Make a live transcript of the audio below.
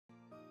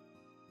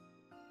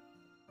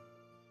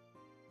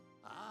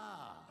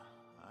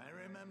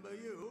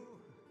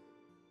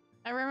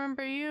I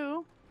remember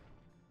you.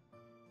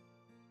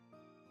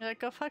 You're like,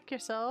 go fuck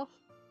yourself.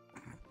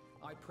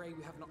 I pray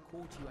we have not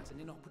caught you at an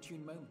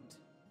inopportune moment.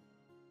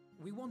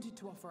 We wanted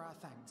to offer our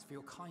thanks for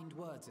your kind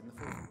words in the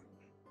forum.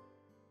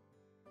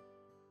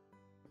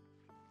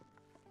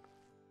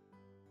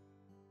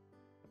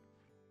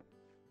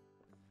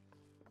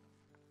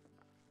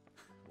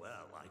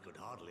 Well, I could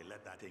hardly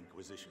let that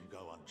inquisition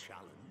go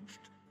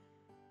unchallenged.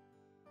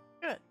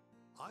 Good.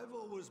 I've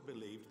always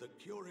believed that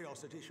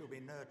curiosity should be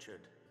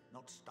nurtured,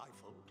 not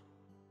stifled.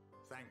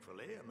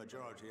 Thankfully, a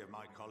majority of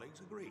my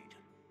colleagues agreed.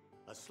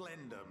 A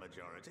slender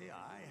majority,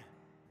 aye,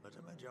 but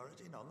a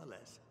majority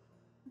nonetheless.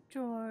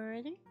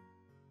 Majority?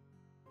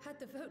 Had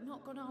the vote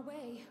not gone our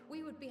way,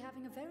 we would be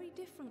having a very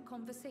different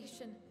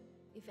conversation,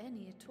 if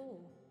any at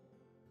all.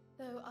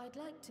 Though I'd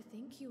like to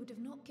think you would have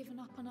not given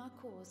up on our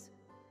cause.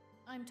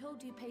 I'm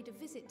told you paid a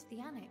visit to the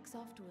annex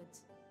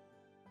afterwards.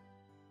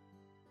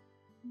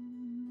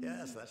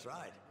 Yes, that's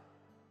right.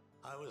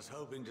 I was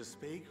hoping to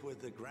speak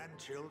with the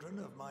grandchildren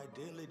of my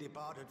dearly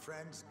departed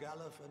friends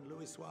Galuf and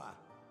Louisoix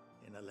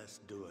in a less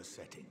dour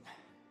setting.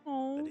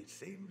 Oh. But it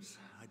seems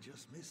I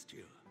just missed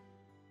you.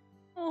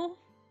 Oh.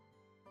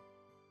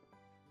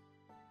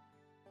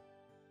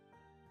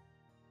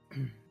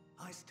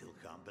 I still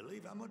can't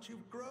believe how much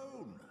you've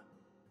grown.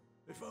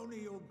 If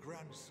only your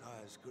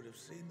grandsires could have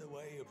seen the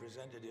way you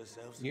presented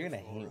yourselves. You're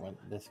gonna hate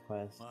this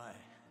quest. Why,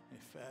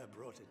 it fair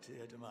brought a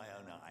tear to my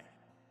own eye.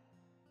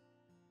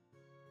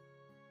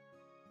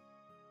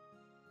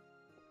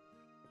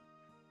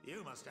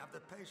 You must have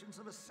the patience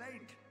of a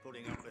saint,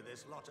 putting up with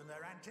this lot and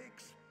their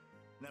antics.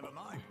 Never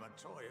mind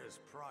Matoya's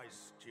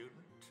prize student.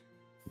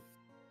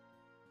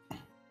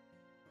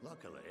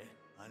 Luckily,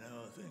 I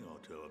know a thing or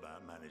two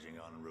about managing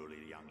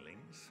unruly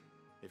younglings.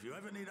 If you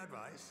ever need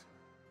advice,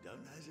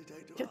 don't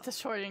hesitate to Get ask. the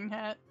sorting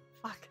hat.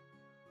 Fuck.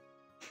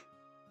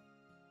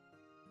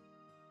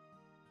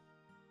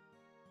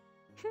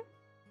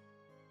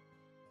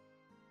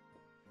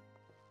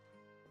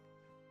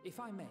 If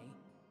I may,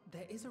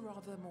 there is a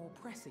rather more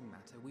pressing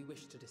matter we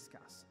wish to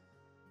discuss.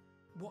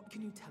 What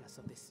can you tell us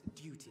of this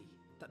duty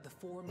that the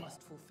Forum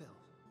must fulfill?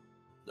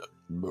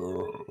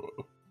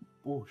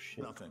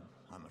 Bullshit. Nothing,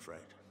 I'm afraid.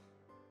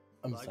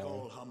 I'm like sorry.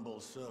 all humble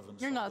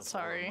servants, You're of not the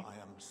sorry. Forum,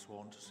 I am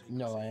sworn to secrecy.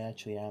 No, I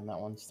actually am. That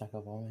one stuck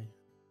up on me.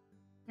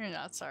 You're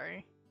not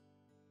sorry.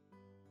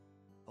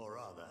 Or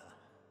rather,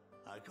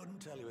 I couldn't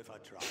tell you if I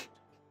tried.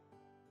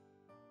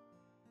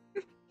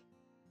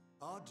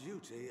 Our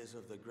duty is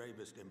of the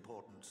gravest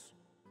importance.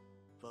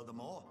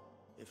 Furthermore,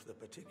 if the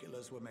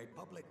particulars were made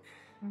public,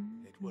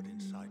 it would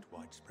incite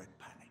widespread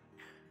panic.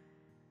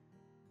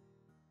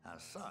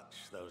 As such,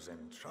 those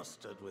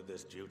entrusted with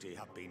this duty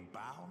have been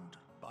bound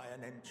by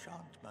an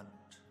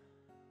enchantment,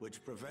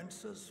 which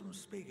prevents us from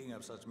speaking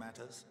of such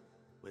matters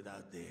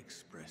without the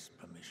express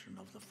permission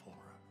of the Forum.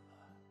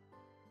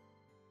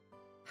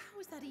 How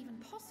is that even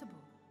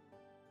possible?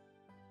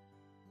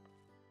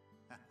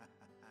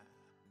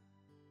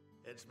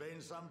 It's been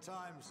some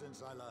time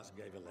since I last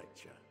gave a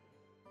lecture.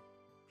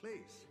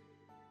 Please,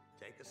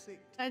 take a seat.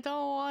 I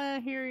don't want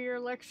to hear your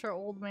lecture,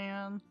 old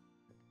man.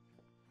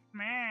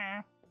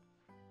 Meh.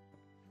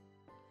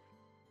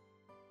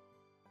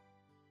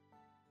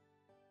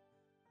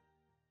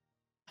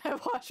 I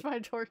watched my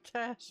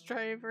DoorDash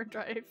driver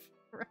drive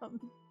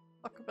around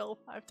Taco Bell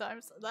 5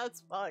 times.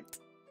 That's fucked.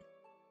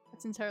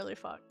 That's entirely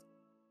fucked.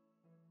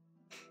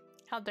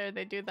 How dare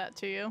they do that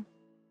to you?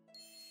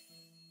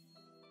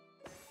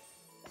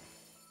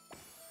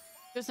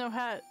 There's no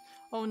hat.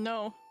 Oh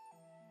no.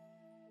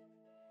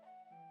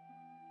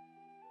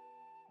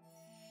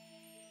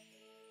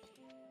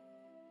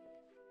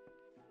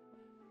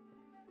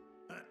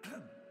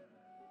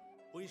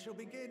 We shall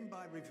begin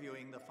by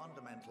reviewing the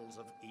fundamentals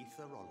of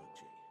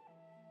etherology.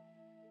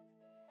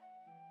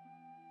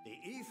 The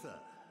ether,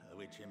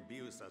 which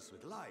imbues us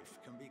with life,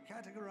 can be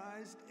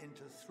categorized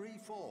into 3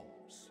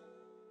 forms.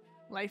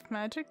 Life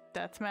magic?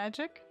 Death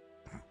magic?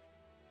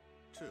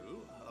 2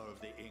 are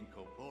of the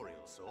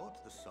incorporeal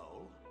sort, the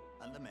soul,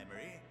 and the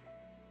memory.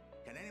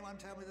 Can anyone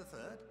tell me the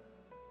third?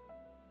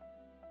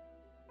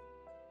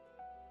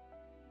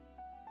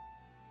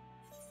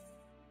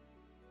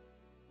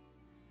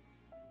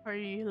 Are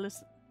you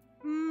listen?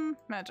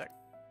 Magic.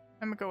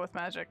 I'm gonna go with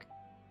magic.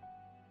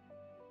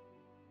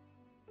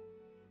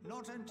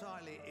 Not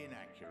entirely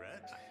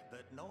inaccurate,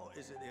 but nor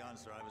is it the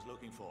answer I was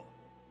looking for.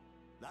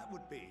 That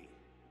would be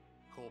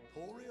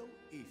corporeal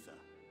ether.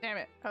 Damn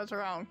it, I was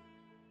wrong.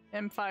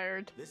 I'm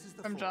fired This is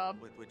the from form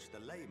job. with which the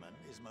layman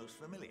is most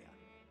familiar.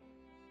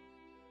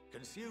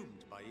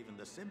 Consumed by even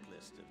the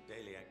simplest of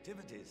daily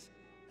activities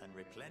and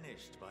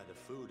replenished by the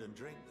food and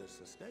drink that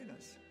sustain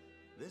us,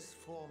 this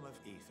form of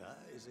ether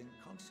is in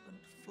constant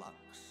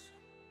flux.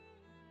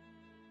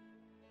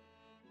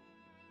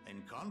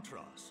 In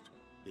contrast,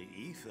 the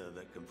ether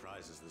that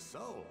comprises the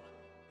soul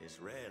is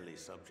rarely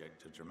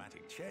subject to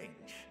dramatic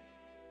change.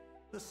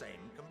 The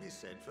same can be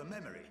said for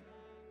memory,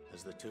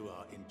 as the two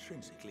are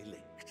intrinsically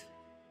linked.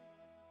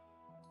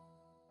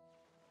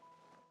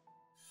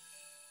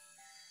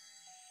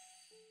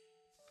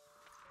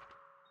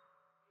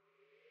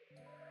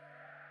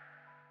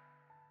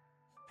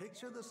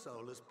 Picture the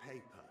soul as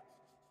paper,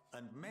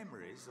 and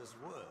memories as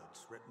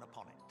words written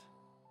upon it.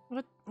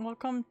 What?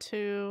 Welcome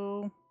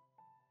to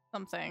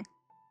something.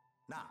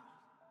 Now,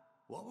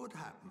 what would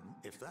happen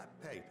if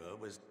that paper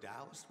was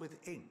doused with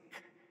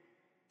ink?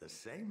 The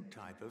same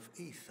type of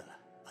ether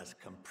as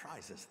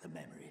comprises the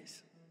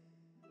memories.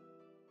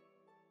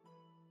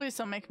 Please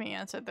don't make me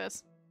answer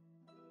this.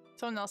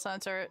 Someone else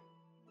answer it.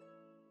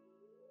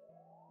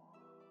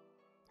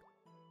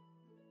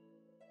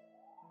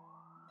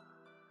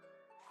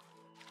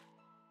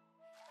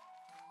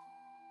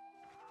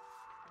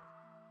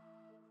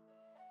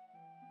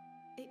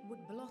 It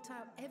would blot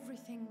out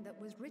everything that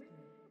was written.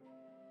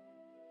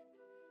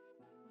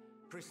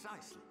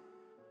 Precisely.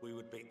 We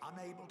would be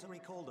unable to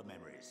recall the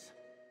memories,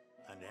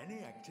 and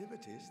any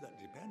activities that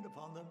depend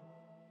upon them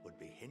would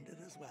be hindered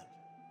as well.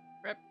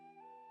 Rip.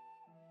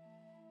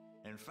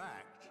 In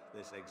fact,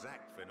 this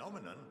exact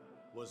phenomenon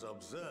was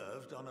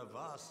observed on a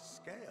vast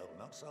scale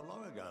not so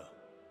long ago.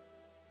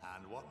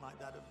 And what might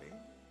that have been?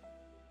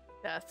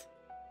 Death.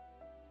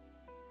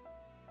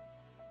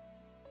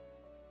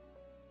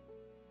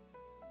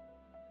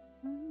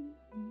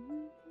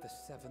 The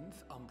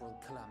seventh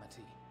umbral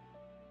calamity.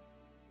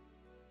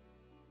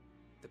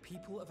 The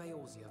people of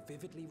Eorzea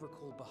vividly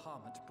recall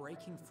Bahamut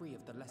breaking free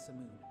of the Lesser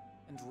Moon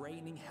and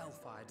raining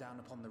hellfire down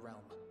upon the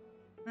realm.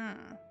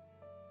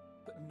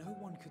 But no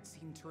one could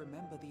seem to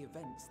remember the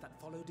events that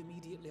followed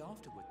immediately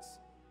afterwards.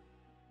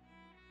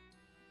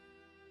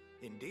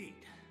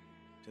 Indeed.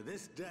 To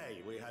this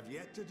day, we have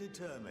yet to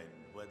determine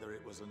whether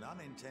it was an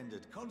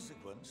unintended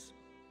consequence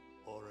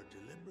or a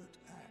deliberate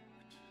act.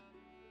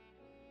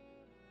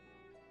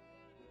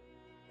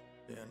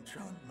 The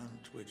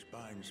enchantment which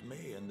binds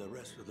me and the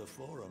rest of the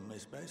Forum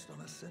is based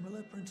on a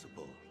similar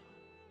principle.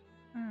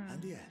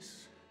 And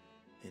yes,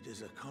 it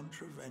is a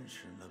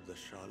contravention of the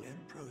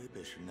Sharlayan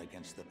prohibition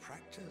against the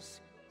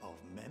practice of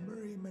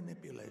memory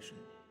manipulation.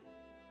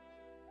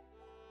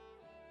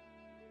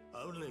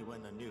 Only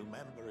when a new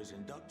member is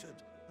inducted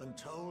and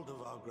told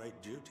of our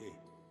great duty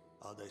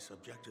are they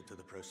subjected to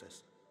the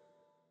process.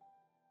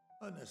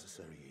 A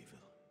necessary evil.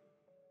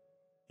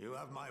 You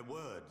have my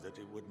word that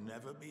it would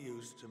never be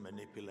used to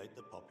manipulate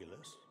the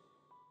populace?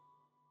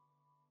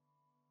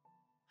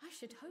 I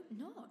should hope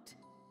not.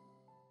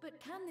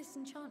 But can this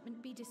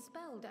enchantment be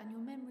dispelled and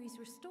your memories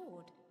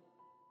restored?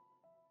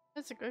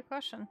 That's a good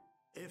question.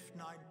 If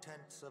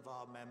 9/10 of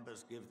our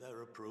members give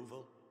their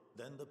approval,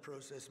 then the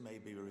process may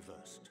be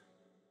reversed.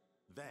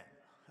 Then,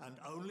 and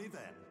only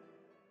then,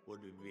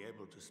 would we be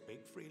able to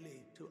speak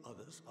freely to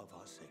others of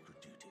our sacred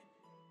duty.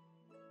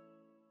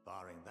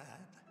 Barring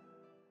that,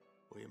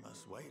 we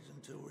must wait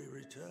until we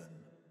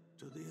return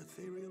to the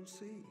ethereal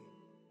sea.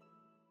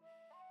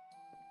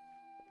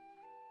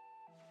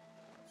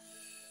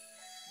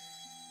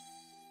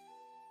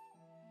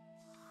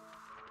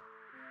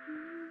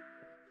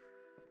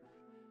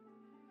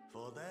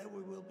 For there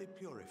we will be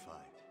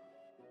purified,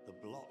 the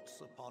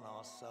blots upon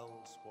our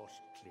souls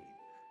washed clean.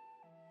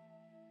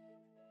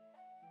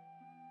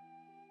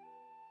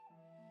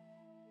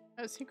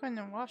 I was going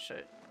to wash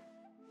it.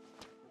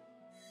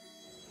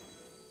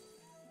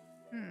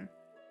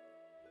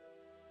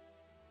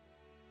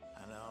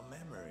 And our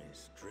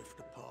memories drift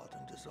apart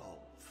and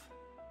dissolve.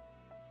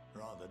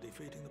 Rather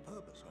defeating the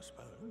purpose, I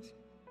suppose.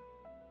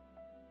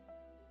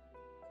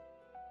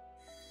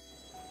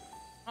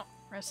 Oh,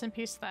 rest in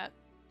peace, that.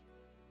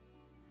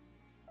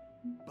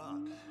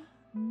 But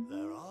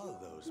there are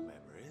those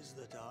memories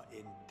that are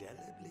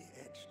indelibly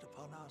etched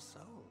upon our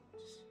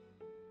souls,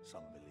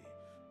 some believe.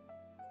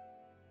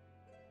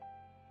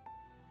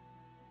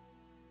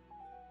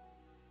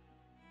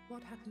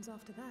 What happens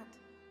after that?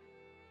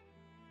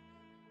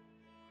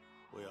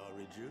 We are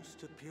reduced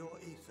to pure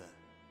ether,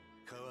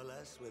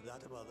 coalesce with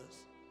that of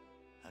others,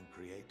 and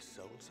create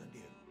souls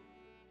anew.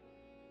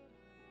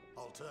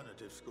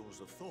 Alternative schools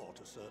of thought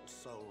assert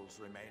souls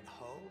remain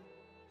whole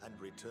and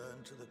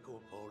return to the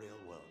corporeal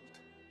world,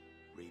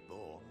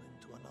 reborn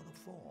into another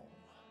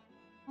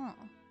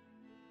form.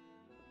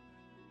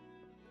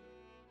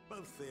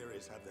 Both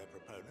theories have their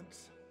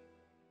proponents.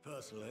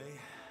 Personally,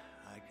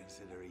 I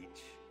consider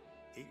each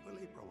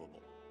equally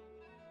probable.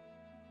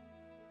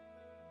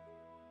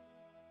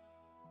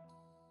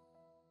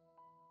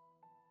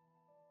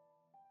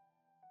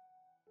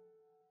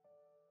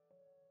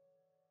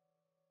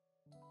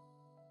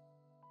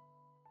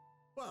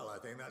 Well, I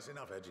think that's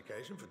enough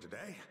education for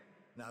today,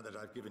 now that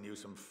I've given you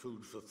some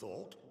food for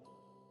thought.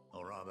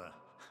 Or rather,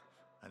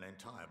 an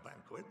entire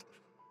banquet.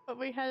 But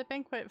we had a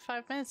banquet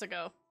 5 minutes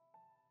ago.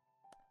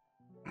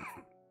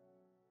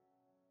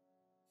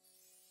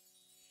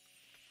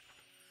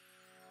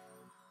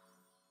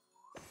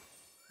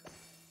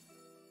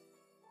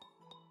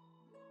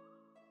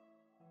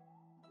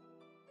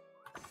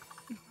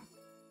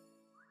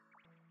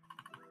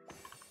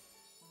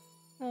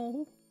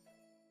 Oh.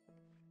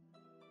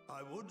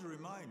 I would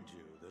remind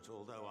you that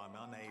although I'm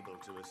unable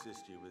to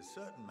assist you with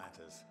certain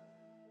matters,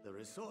 the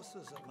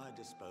resources at my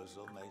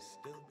disposal may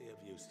still be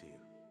of use to you.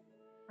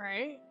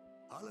 Right?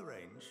 I'll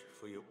arrange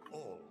for you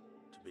all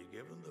to be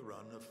given the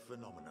run of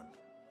Phenomenon.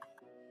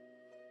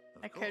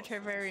 Of I could course, her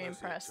as very associate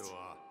impressed. to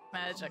our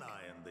Magic.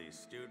 alumni and the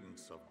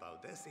students of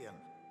Baldessian,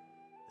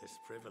 this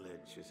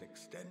privilege is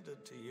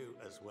extended to you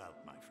as well,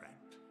 my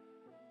friend.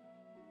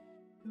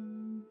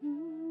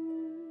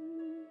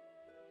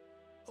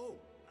 Oh,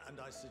 and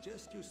I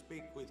suggest you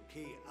speak with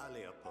Ki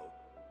Aliapo.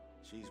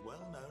 She's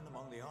well known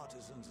among the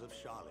artisans of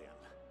Sharlayan,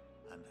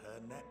 and her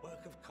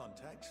network of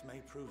contacts may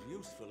prove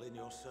useful in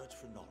your search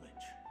for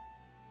knowledge.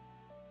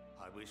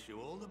 I wish you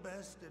all the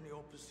best in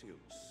your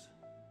pursuits,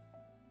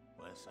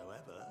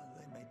 wheresoever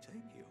they may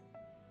take you.